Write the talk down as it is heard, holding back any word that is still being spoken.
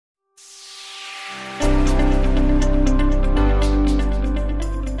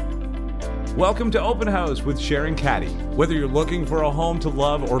Welcome to Open House with Sharon Caddy. Whether you're looking for a home to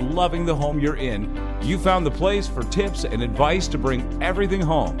love or loving the home you're in, you found the place for tips and advice to bring everything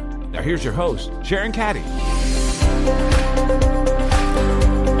home. Now here's your host, Sharon Caddy.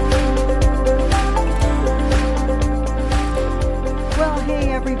 Well,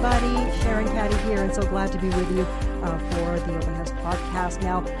 hey everybody, Sharon Caddy here, and so glad to be with you for the Open House podcast.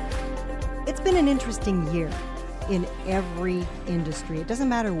 Now, it's been an interesting year in every industry. It doesn't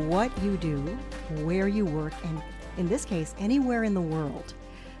matter what you do, where you work, and in this case, anywhere in the world.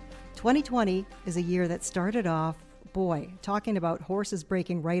 2020 is a year that started off, boy, talking about horses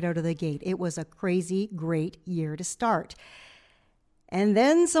breaking right out of the gate. It was a crazy, great year to start. And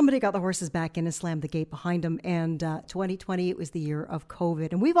then somebody got the horses back in and slammed the gate behind them. And 2020, it was the year of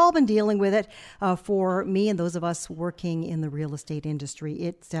COVID. And we've all been dealing with it. For me and those of us working in the real estate industry,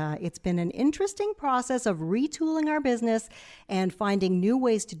 it's been an interesting process of retooling our business and finding new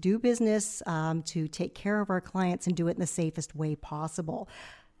ways to do business, to take care of our clients and do it in the safest way possible.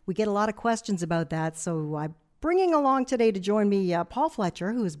 We get a lot of questions about that. So I'm bringing along today to join me Paul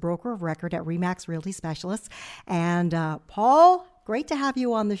Fletcher, who is broker of record at RE/MAX Realty Specialists. And Paul, great to have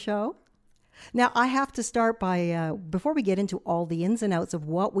you on the show. Now, I have to start by, before we get into all the ins and outs of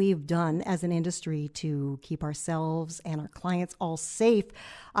what we've done as an industry to keep ourselves and our clients all safe,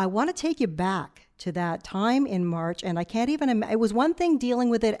 I want to take you back to that time in March. And I can't even, it was one thing dealing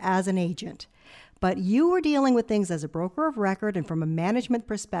with it as an agent, but you were dealing with things as a broker of record and from a management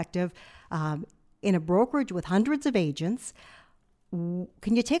perspective in a brokerage with hundreds of agents.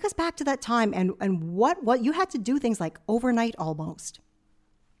 Can you take us back to that time and what you had to do things like overnight almost?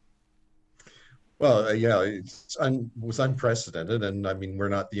 Well, yeah, it was unprecedented. And I mean, we're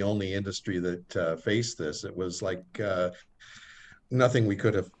not the only industry that faced this. It was like nothing we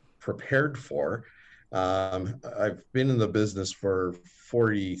could have prepared for. I've been in the business for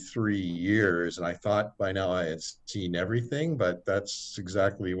 43 years, and I thought by now I had seen everything, but that's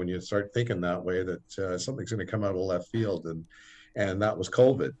exactly when you start thinking that way, that something's going to come out of left field. And that was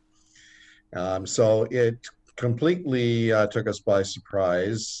COVID. So it completely took us by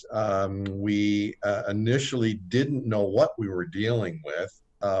surprise. We initially didn't know what we were dealing with,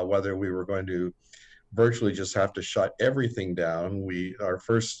 whether we were going to virtually just have to shut everything down. One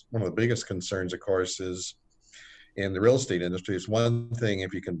of the biggest concerns, of course, is in the real estate industry. It's one thing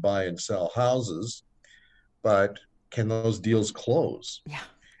if you can buy and sell houses, but can those deals close? Yeah.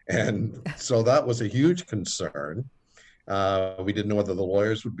 And so that was a huge concern. We didn't know whether the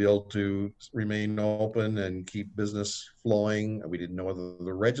lawyers would be able to remain open and keep business flowing. We didn't know whether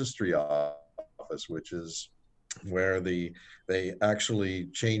the registry office, which is where they actually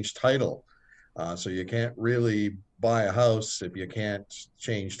change title. So you can't really buy a house if you can't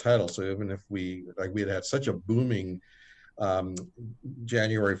change title. So even if we had such a booming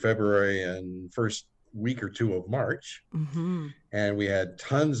January, February, and first week or two of March, and we had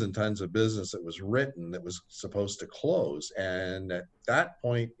tons and tons of business that was written that was supposed to close. And at that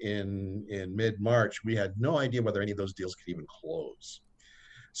point in mid-March, we had no idea whether any of those deals could even close.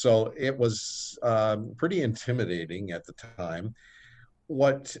 So it was pretty intimidating at the time.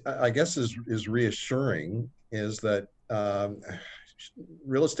 What I guess is reassuring is that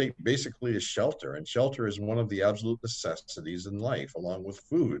real estate basically is shelter, and shelter is one of the absolute necessities in life, along with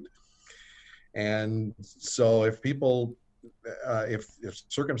food. And so if people, if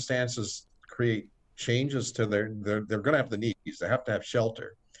circumstances create changes to they're going to have the needs. They have to have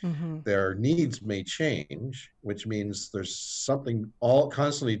shelter. Their needs may change, which means there's something all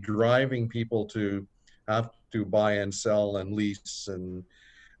constantly driving people to have to buy and sell and lease, and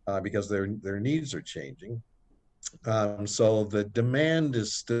because their needs are changing. So the demand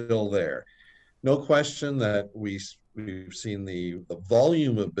is still there. No question that we've seen the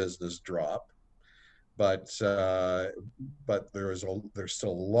volume of business drop. But there's still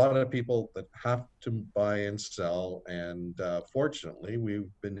a lot of people that have to buy and sell, and fortunately, we've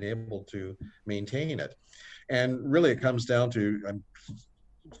been able to maintain it. And really, it comes down to, I'm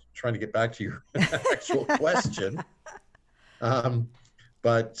trying to get back to your actual question,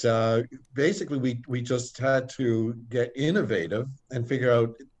 but basically, we just had to get innovative and figure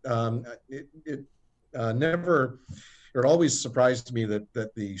out. It always surprised me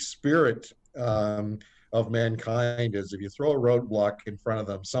that the spirit of mankind is, if you throw a roadblock in front of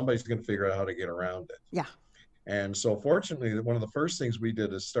them, somebody's going to figure out how to get around it. Yeah. And so fortunately, one of the first things we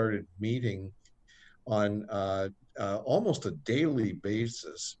did is started meeting on almost a daily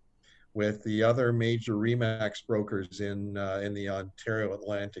basis with the other major RE/MAX brokers in the Ontario,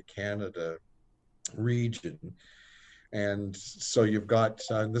 Atlantic Canada region. And so you've got,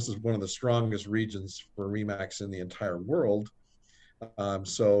 this is one of the strongest regions for RE/MAX in the entire world.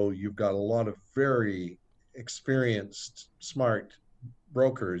 So you've got a lot of very experienced, smart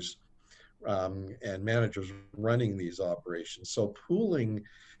brokers and managers running these operations. So pooling,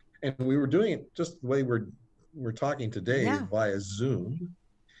 and we were doing it just the way we're talking today Yeah. via Zoom.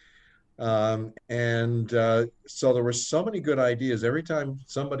 So there were so many good ideas. Every time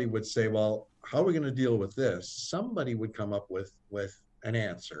somebody would say, well, how are we going to deal with this? Somebody would come up with an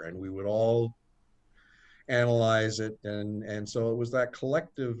answer, and we would all analyze it. And so it was that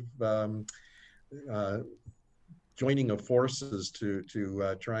collective uh, joining of forces to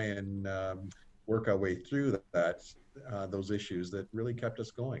try and work our way through those issues that really kept us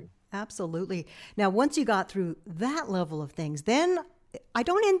going. Absolutely. Now, once you got through that level of things, then I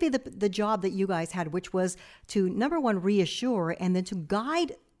don't envy the job that you guys had, which was to, number one, reassure, and then to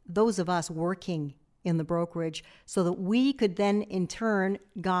guide those of us working in the brokerage so that we could then in turn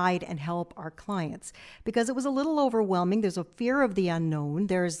guide and help our clients, because it was a little overwhelming. There's a fear of the unknown.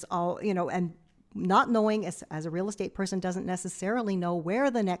 There's all, and not knowing as a real estate person doesn't necessarily know where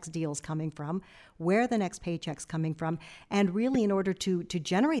the next deal's coming from, where the next paycheck's coming from. And really, in order to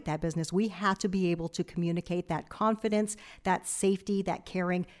generate that business, we had to be able to communicate that confidence, that safety, that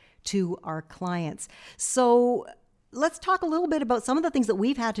caring to our clients. So let's talk a little bit about some of the things that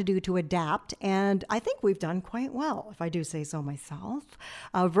we've had to do to adapt. And I think we've done quite well, if I do say so myself.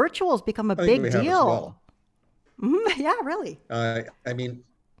 Virtual has become a big deal. Mm-hmm. Yeah, really. I mean,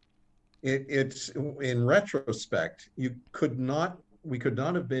 it's in retrospect, we could not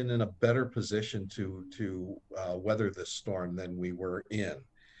have been in a better position to weather this storm than we were in.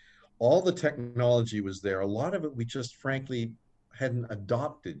 All the technology was there. A lot of it we just frankly hadn't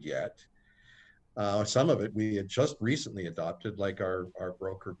adopted yet. Some of it we had just recently adopted, like our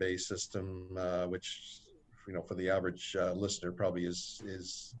broker-based system, which for the average listener probably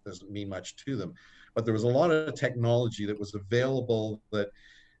doesn't mean much to them. But there was a lot of technology that was available that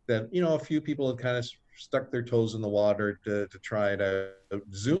a few people had kind of stuck their toes in the water to try it out.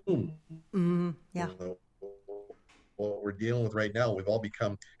 Zoom. Yeah. What we're dealing with right now, we've all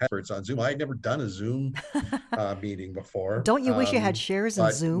become experts on Zoom. I had never done a Zoom meeting before. Don't you wish you had shares in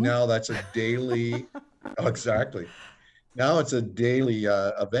Zoom? Now that's a daily, exactly. Now it's a daily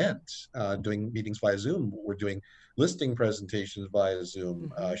event, doing meetings via Zoom. We're doing listing presentations via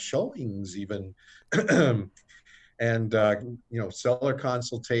Zoom, showings even. And seller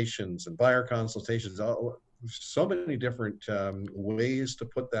consultations and buyer consultations, so many different ways to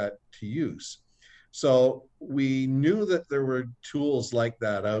put that to use. So we knew that there were tools like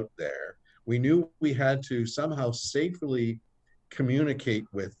that out there. We knew we had to somehow safely communicate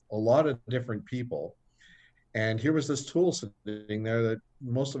with a lot of different people. And here was this tool sitting there that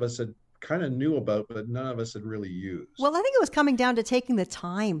most of us had kind of knew about, but none of us had really used. Well, I think it was coming down to taking the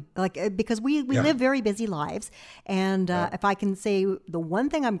time, because we live very busy lives. And if I can say the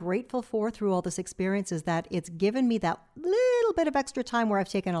one thing I'm grateful for through all this experience is that it's given me that little bit of extra time where I've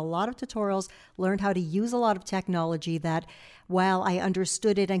taken a lot of tutorials, learned how to use a lot of technology that while I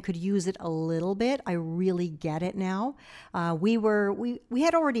understood it and could use it a little bit, I really get it now. We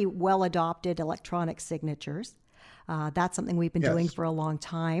had already well adopted electronic signatures. That's something we've been doing for a long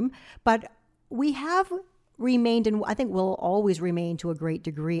time. But we have remained, and I think will always remain to a great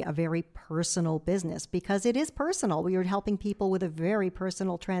degree, a very personal business, because it is personal. We are helping people with a very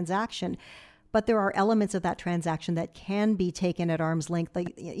personal transaction. But there are elements of that transaction that can be taken at arm's length,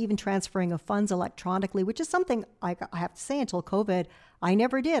 like even transferring of funds electronically, which is something I have to say until COVID, I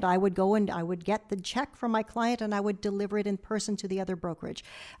never did. I would go and I would get the check from my client and I would deliver it in person to the other brokerage.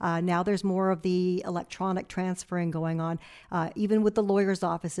 Now there's more of the electronic transferring going on, even with the lawyers'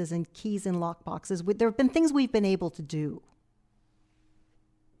 offices and keys in lock boxes. There have been things we've been able to do.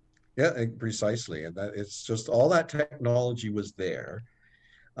 Yeah, precisely. And that it's just all that technology was there.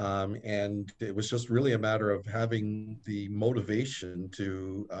 And it was just really a matter of having the motivation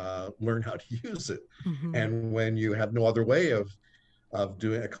to learn how to use it. Mm-hmm. And when you have no other way of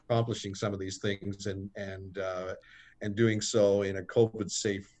accomplishing some of these things and doing so in a COVID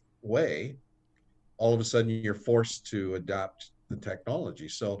safe way, all of a sudden you're forced to adapt the technology.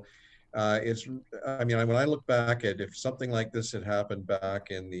 So when I look back at if something like this had happened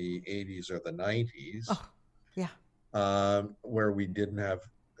back in the 80s or the 90s, where we didn't have,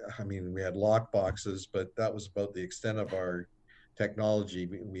 we had lock boxes, but that was about the extent of our technology.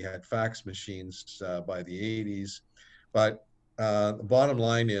 We had fax machines by the 80s, but the bottom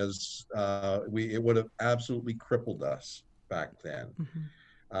line is it would have absolutely crippled us back then.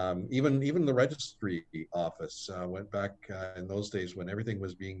 Mm-hmm. Even the registry office went back in those days when everything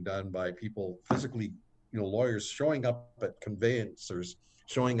was being done by people physically, lawyers showing up at conveyancers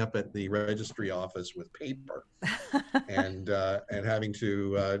showing up at the registry office with paper and having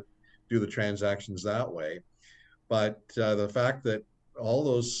to do the transactions that way. But the fact that all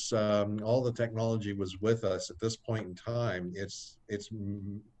the technology was with us at this point in time, it's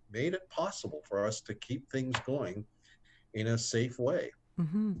made it possible for us to keep things going in a safe way.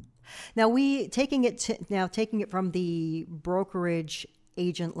 Mm-hmm. Now taking it from the brokerage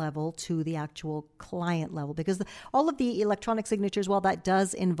agent level to the actual client level, because all of the electronic signatures, while that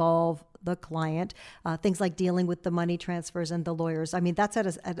does involve the client, things like dealing with the money transfers and the lawyers, I mean, that's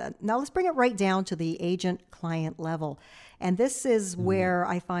now let's bring it right down to the agent client level. And this is where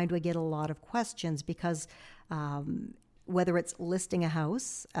I find we get a lot of questions because whether it's listing a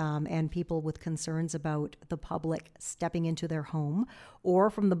house and people with concerns about the public stepping into their home, or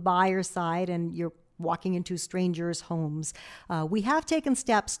from the buyer side and you're walking into strangers' homes. We have taken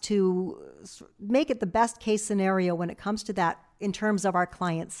steps to make it the best case scenario when it comes to that in terms of our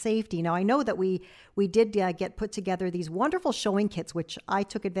client safety. Now, I know that we did get put together these wonderful showing kits, which I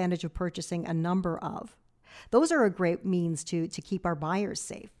took advantage of purchasing a number of. Those are a great means to keep our buyers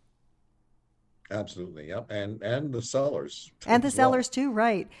safe. Absolutely, yep, and the sellers. And the sellers too,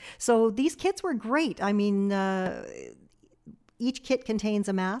 right. So these kits were great. I mean, each kit contains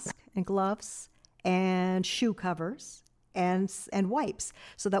a mask and gloves and shoe covers and wipes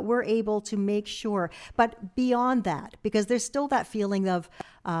so that we're able to make sure. But beyond that, because there's still that feeling of,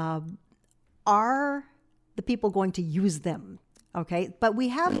 are the people going to use them? Okay, but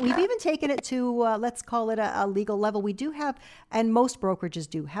we've even taken it to, let's call it a legal level. We do have, and most brokerages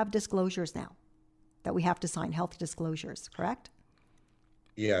do, have disclosures now that we have to sign, health disclosures, correct?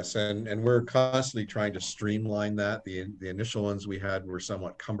 Yes, and we're constantly trying to streamline that. The initial ones we had were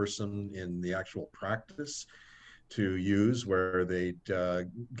somewhat cumbersome in the actual practice to use, where they'd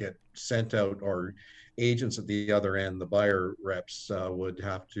get sent out, or agents at the other end, the buyer reps, would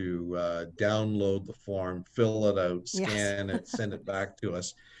have to download the form, fill it out, scan it, send it back to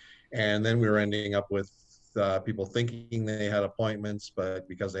us. And then we were ending up with people thinking they had appointments, but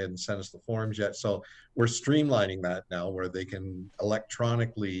because they hadn't sent us the forms yet. So we're streamlining that now, where they can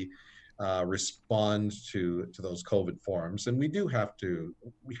electronically respond to those COVID forms. And we have to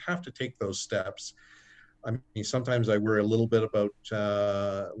take those steps. I mean, sometimes I worry a little bit about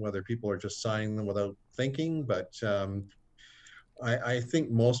whether people are just signing them without thinking, but I think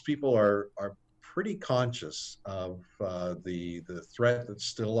most people are pretty conscious of the threat that's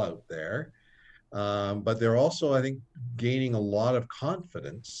still out there. But they're also, I think, gaining a lot of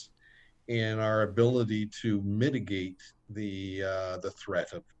confidence in our ability to mitigate the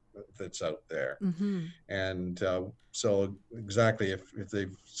threat that's out there. Mm-hmm. And so exactly, if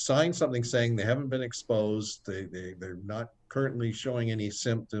they've signed something saying they haven't been exposed, they're not currently showing any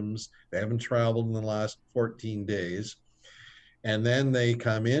symptoms, they haven't traveled in the last 14 days, and then they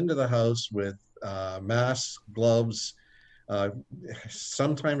come into the house with masks, gloves.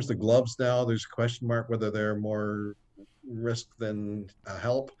 Sometimes the gloves now, there's a question mark whether they're more risk than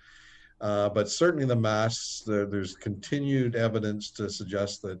help. But certainly the masks, there's continued evidence to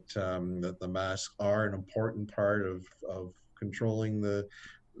suggest that that the masks are an important part of controlling the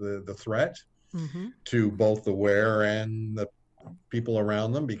threat to both the wearer and the people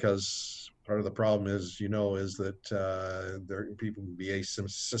around them, because part of the problem is that people can be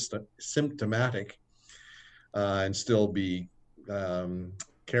asymptomatic and still be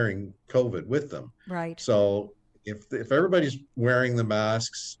carrying COVID with them. Right. So if everybody's wearing the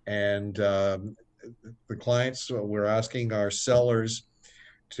masks, and the clients, we're asking our sellers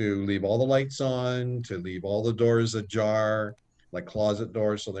to leave all the lights on, to leave all the doors ajar, like closet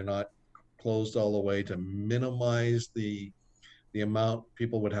doors, so they're not closed all the way, to minimize the amount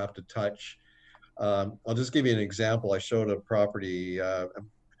people would have to touch. I'll just give you an example. I showed a property.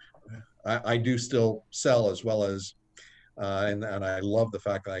 I do still sell as well as, and I love the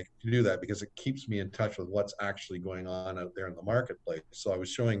fact that I can do that, because it keeps me in touch with what's actually going on out there in the marketplace. So I was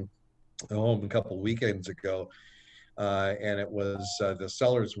showing a home a couple of weekends ago, and it was the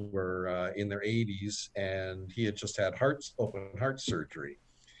sellers were in their 80s, and he had just had open heart surgery.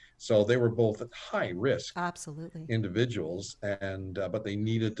 So they were both at high risk, absolutely, individuals, and but they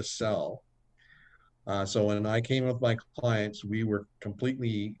needed to sell. So when I came with my clients, we were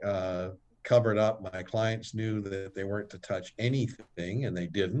completely covered up. My clients knew that they weren't to touch anything, and they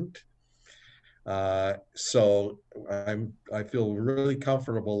didn't. So I feel really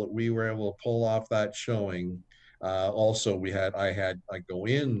comfortable that we were able to pull off that showing. Also, I go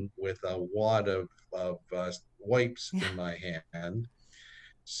in with a wad of wipes in my hand,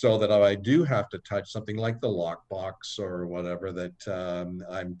 so that if I do have to touch something like the lockbox or whatever, that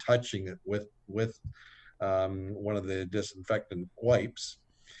I'm touching it with one of the disinfectant wipes,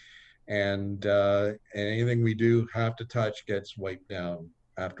 and anything we do have to touch gets wiped down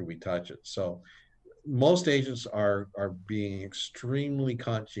after we touch it. So most agents are being extremely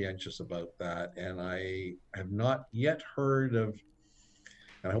conscientious about that, and I have not yet heard of,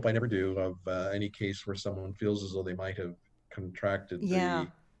 and I hope I never do, of any case where someone feels as though they might have contracted the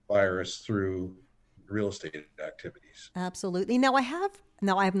virus through real estate activities. Absolutely. Now I have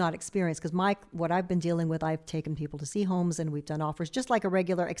not experienced, because what I've been dealing with, I've taken people to see homes and we've done offers just like a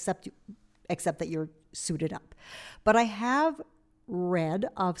regular, except that you're suited up. But I have read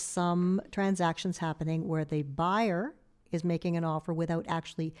of some transactions happening where the buyer is making an offer without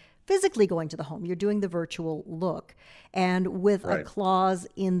actually physically going to the home. You're doing the virtual look, and with a clause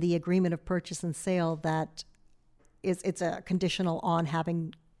in the agreement of purchase and sale that it's a conditional on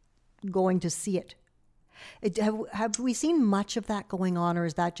going to see it. Have we seen much of that going on, or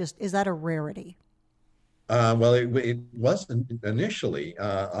is that a rarity? Well, it wasn't initially.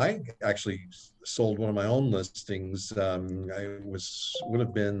 I actually sold one of my own listings. Would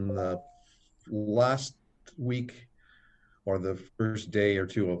have been the last week or the first day or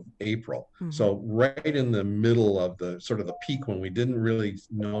two of April. Mm-hmm. So right in the middle of the sort of the peak when we didn't really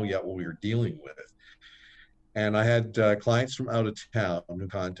know yet what we were dealing with. And I had clients from out of town who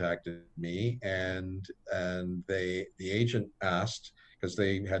contacted me, and the agent asked, because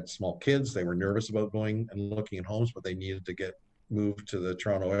they had small kids, they were nervous about going and looking at homes, but they needed to get moved to the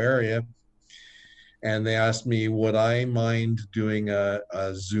Toronto area. And they asked me, would I mind doing a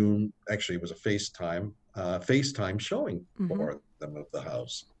Zoom, actually it was a FaceTime showing for them of the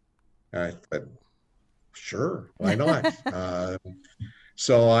house. And I said, sure, why not?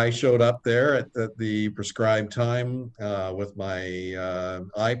 So I showed up there at the prescribed time with my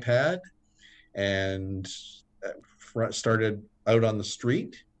iPad and started out on the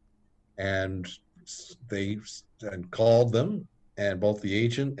street, and they called them, and both the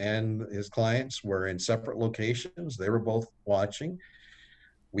agent and his clients were in separate locations. They were both watching.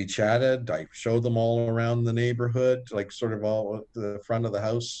 We chatted. I showed them all around the neighborhood, like sort of all at the front of the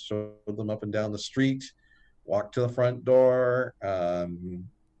house, showed them up and down the street, walked to the front door,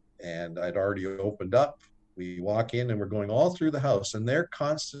 and I'd already opened up. We walk in and we're going all through the house, and they're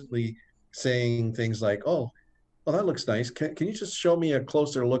constantly saying things like, oh, well, that looks nice. Can you just show me a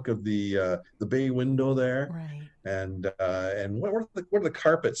closer look of the bay window there? Right. And what are the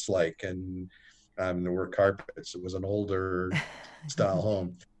carpets like? And there were carpets. It was an older style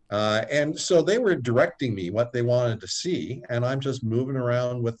home. And so they were directing me what they wanted to see, and I'm just moving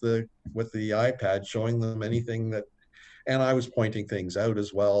around with the iPad, showing them anything that, and I was pointing things out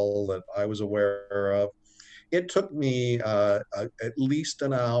as well that I was aware of. It took me at least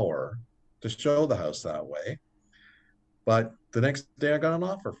an hour to show the house that way, but the next day I got an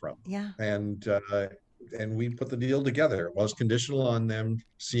offer from. Yeah. And we put the deal together. It was conditional on them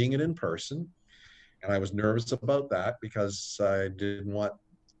seeing it in person, and I was nervous about that because I didn't want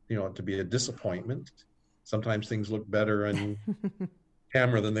it to be a disappointment. Sometimes things look better on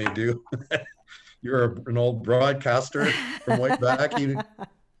camera than they do. You're an old broadcaster from way back.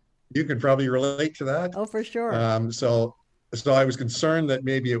 You could probably relate to that. Oh, for sure. So I was concerned that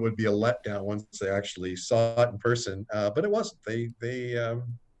maybe it would be a letdown once they actually saw it in person, but it wasn't. They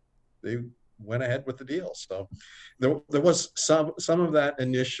went ahead with the deal. So there was some of that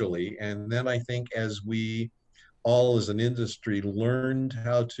initially, and then I think as we all as an industry learned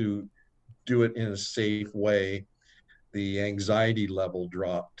how to do it in a safe way, the anxiety level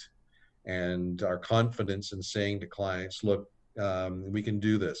dropped, and our confidence in saying to clients, look, we can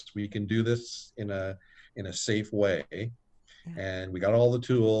do this. We can do this in a safe way. Yeah. And we got all the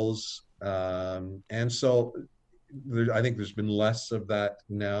tools. And so I think there's been less of that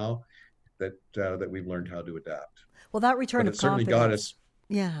now that we've learned how to adapt. Well, that return of confidence. Certainly got us.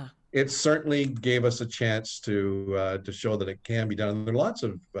 Yeah. It certainly gave us a chance to show that it can be done. There are lots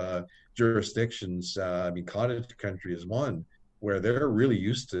of jurisdictions. Cottage country is one where they're really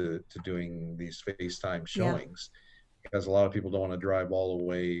used to doing these FaceTime showings, because a lot of people don't want to drive all the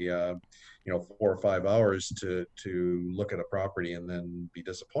way, 4 or 5 hours to look at a property and then be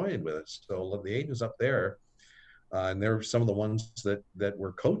disappointed with it. So the agents up there, and they're some of the ones that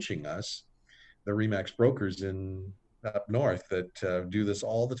were coaching us, the RE/MAX brokers up north that do this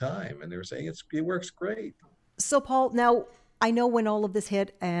all the time, and they were saying it works great. So Paul, now I know when all of this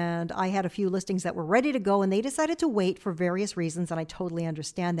hit, and I had a few listings that were ready to go, and they decided to wait for various reasons, and I totally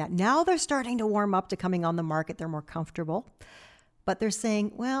understand that. Now they're starting to warm up to coming on the market. They're more comfortable, but they're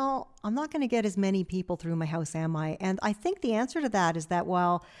saying, well, I'm not going to get as many people through my house, am I? And I think the answer to that is that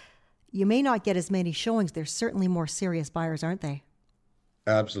while you may not get as many showings, there's certainly more serious buyers, aren't they?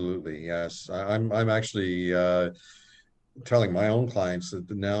 Absolutely, yes. I'm actually telling my own clients that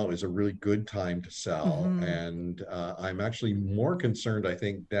now is a really good time to sell, Mm-hmm. and I'm actually more concerned, I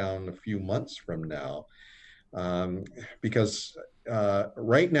think, down a few months from now, um, because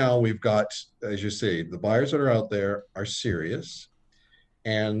right now we've got, as you say, the buyers that are out there are serious,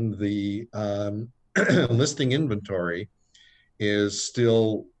 and the listing inventory is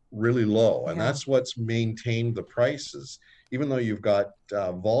still really low, and Yeah. that's what's maintained the prices. Even though you've got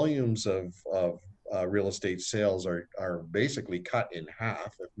volumes of real estate sales are basically cut in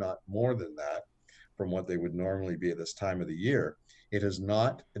half, if not more than that, from what they would normally be at this time of the year, it has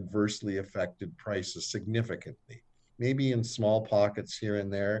not adversely affected prices significantly. Maybe in small pockets here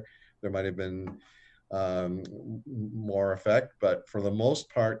and there might have been um, more effect, but for the most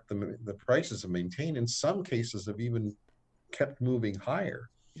part, the prices have maintained. In some cases, have even kept moving higher.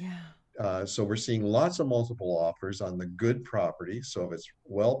 Yeah. So we're seeing lots of multiple offers on the good property. So if it's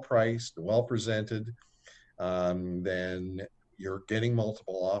well priced, well presented, then you're getting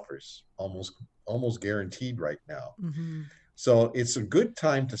multiple offers, almost guaranteed right now. Mm-hmm. So it's a good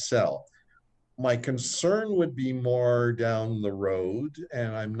time to sell. My concern would be more down the road,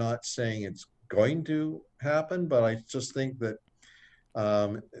 and I'm not saying it's going to happen, but I just think that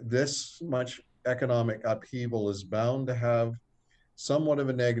this much economic upheaval is bound to have somewhat of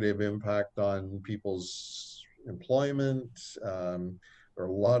a negative impact on people's employment. There are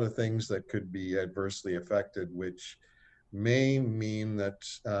a lot of things that could be adversely affected, which may mean that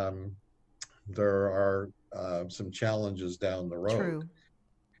there are some challenges down the road. True.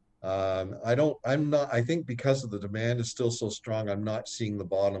 I think because of the demand is still so strong, I'm not seeing the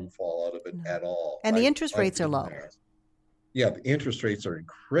bottom fall out of it No. at all. And the interest I've rates are been low. Yeah, the interest rates are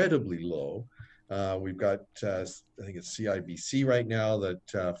incredibly low. We've got, I think it's CIBC right now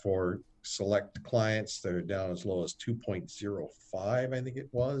that for select clients, they're down as low as 2.05, I think it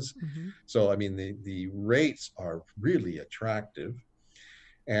was. Mm-hmm. So, I mean, the rates are really attractive.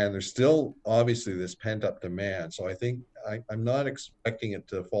 And there's still obviously this pent up demand. So I think I'm not expecting it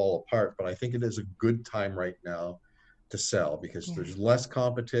to fall apart, but I think it is a good time right now to sell because Yeah. there's less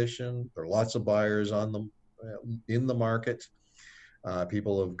competition. There are lots of buyers on the in the market.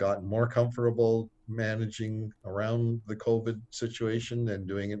 People have gotten more comfortable managing around the COVID situation and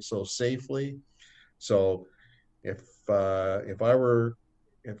doing it so safely. So if I were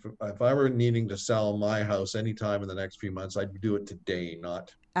if I were needing to sell my house anytime in the next few months, I'd do it today, not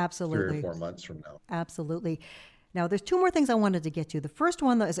 3 or Absolutely. 4 months from now. Absolutely. Now, there's two more things I wanted to get to. The first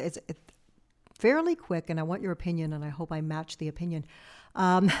one is it's fairly quick, and I want your opinion, and I hope I match the opinion.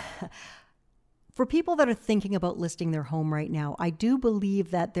 Um, for people that are thinking about listing their home right now, I do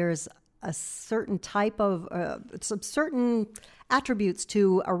believe that there's a certain type of some certain attributes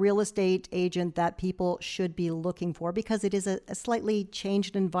to a real estate agent that people should be looking for because it is a slightly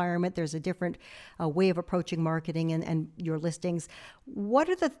changed environment. There's a different way of approaching marketing and your listings. What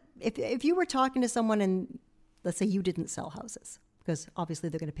are if you were talking to someone and let's say you didn't sell houses, because obviously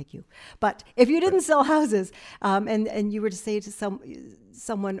they're going to pick you. But if you didn't sell houses and you were to say to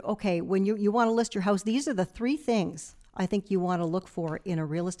someone, okay, when you want to list your house, these are the three things I think you want to look for in a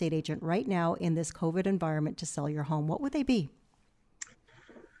real estate agent right now in this COVID environment to sell your home, what would they be?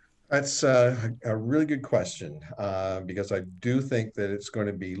 That's a really good question because I do think that it's going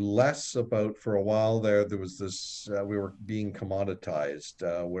to be less about, for a while there was this, we were being commoditized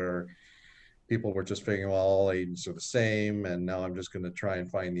where people were just figuring, well, all agents are the same, and now I'm just going to try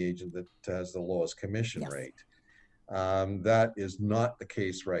and find the agent that has the lowest commission Yes. rate. That is not the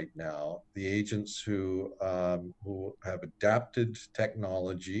case right now. The agents who have adapted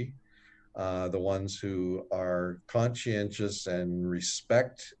technology, the ones who are conscientious and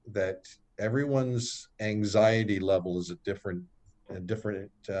respect that everyone's anxiety level is at different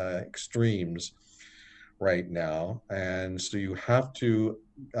extremes right now, and so you have to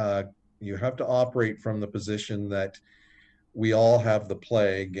operate from the position that we all have the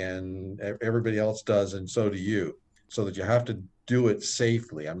plague and everybody else does, and so do you. So that you have to do it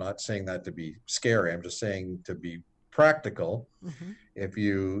safely. I'm not saying that to be scary. I'm just saying to be practical. Mm-hmm. If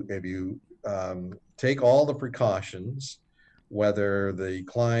you take all the precautions, whether the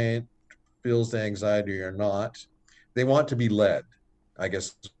client feels the anxiety or not, they want to be led, I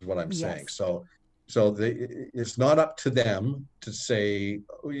guess is what I'm saying. Yes. It's not up to them to say,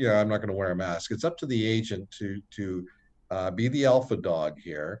 oh, yeah, I'm not going to wear a mask. It's up to the agent to be the alpha dog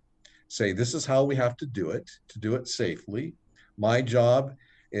here. Say, this is how we have to do it safely. My job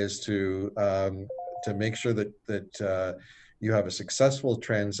is to make sure that you have a successful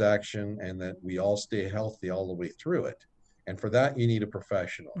transaction and that we all stay healthy all the way through it. And for that, you need a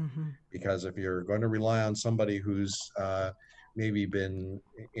professional, Mm-hmm. because if you're going to rely on somebody who's maybe been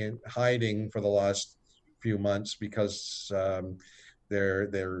in hiding for the last few months because they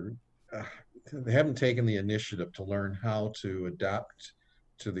haven't taken the initiative to learn how to adapt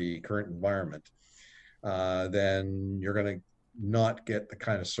to the current environment, then you're going to not get the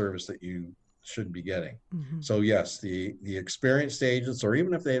kind of service that you should be getting. Mm-hmm. So yes, the experienced agents, or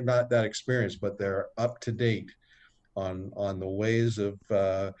even if they're not that experienced, but they're up to date on the ways of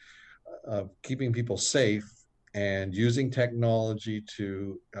keeping people safe and using technology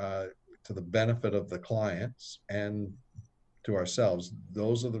to the benefit of the clients and to ourselves.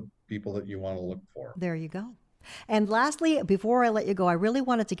 Those are the people that you want to look for. There you go. And lastly, before I let you go, I really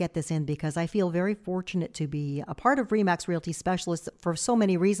wanted to get this in because I feel very fortunate to be a part of RE/MAX Realty Specialists for so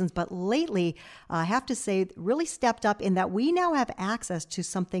many reasons. But lately, I have to say, really stepped up in that we now have access to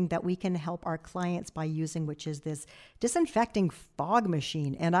something that we can help our clients by using, which is this disinfecting fog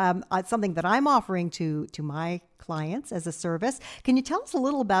machine. And it's something that I'm offering to my clients as a service. Can you tell us a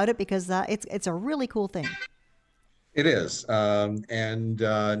little about it? Because it's a really cool thing. It is.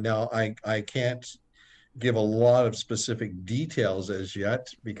 Now I can't give a lot of specific details as yet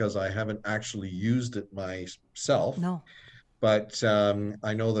because I haven't actually used it myself. No. But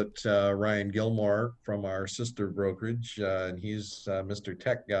I know that Ryan Gilmore from our sister brokerage, and he's Mr.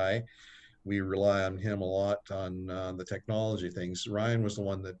 Tech Guy. We rely on him a lot on the technology things. Ryan was the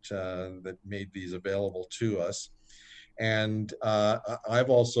one that made these available to us. And I've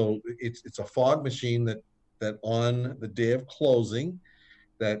also, it's a fog machine that on the day of closing,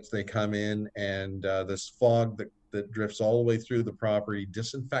 that they come in and this fog that drifts all the way through the property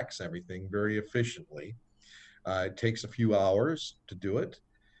disinfects everything very efficiently. It takes a few hours to do it.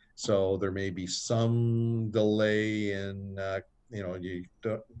 So there may be some delay in, you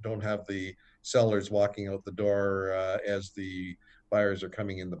don't have the sellers walking out the door as the buyers are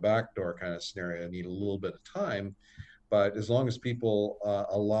coming in the back door kind of scenario. Need a little bit of time. But as long as people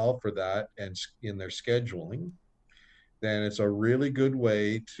allow for that and in their scheduling, then it's a really good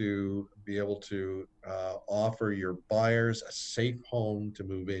way to be able to offer your buyers a safe home to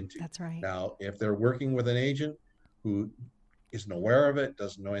move into. That's right. Now, if they're working with an agent who isn't aware of it,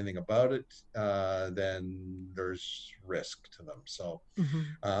 doesn't know anything about it, then there's risk to them. So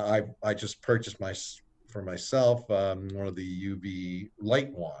I just purchased for myself one of the UV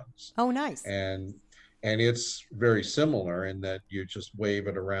light wands. Oh, nice. And it's very similar in that you just wave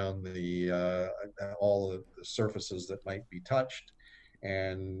it around all of the surfaces that might be touched,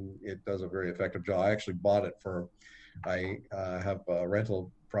 and it does a very effective job. I actually bought it I have a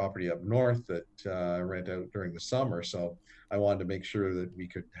rental property up north that I rent out during the summer, so I wanted to make sure that we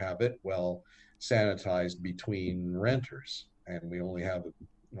could have it well sanitized between renters, and we only have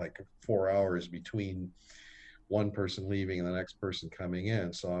like 4 hours between one person leaving and the next person coming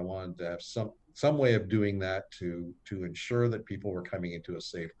in. So I wanted to have some way of doing that to ensure that people were coming into a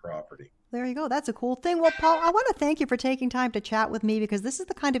safe property. There you go. That's a cool thing. Well, Paul, I want to thank you for taking time to chat with me because this is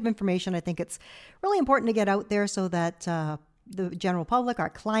the kind of information I think it's really important to get out there so that the general public, our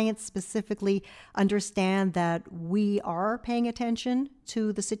clients specifically, understand that we are paying attention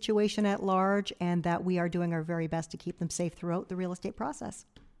to the situation at large and that we are doing our very best to keep them safe throughout the real estate process.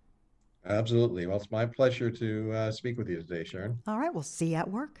 Absolutely. Well, it's my pleasure to speak with you today, Sharon. All right. We'll see you at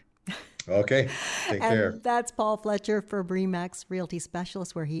work. Okay. Take care. That's Paul Fletcher for RE/MAX Realty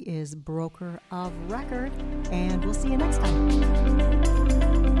Specialist, where he is broker of record. And we'll see you next time.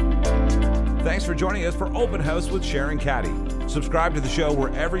 Thanks for joining us for Open House with Sharon Caddy. Subscribe to the show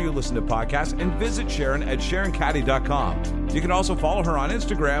wherever you listen to podcasts and visit Sharon at SharonCaddy.com. You can also follow her on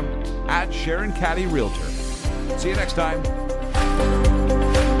Instagram at Sharon Caddy Realtor. See you next time.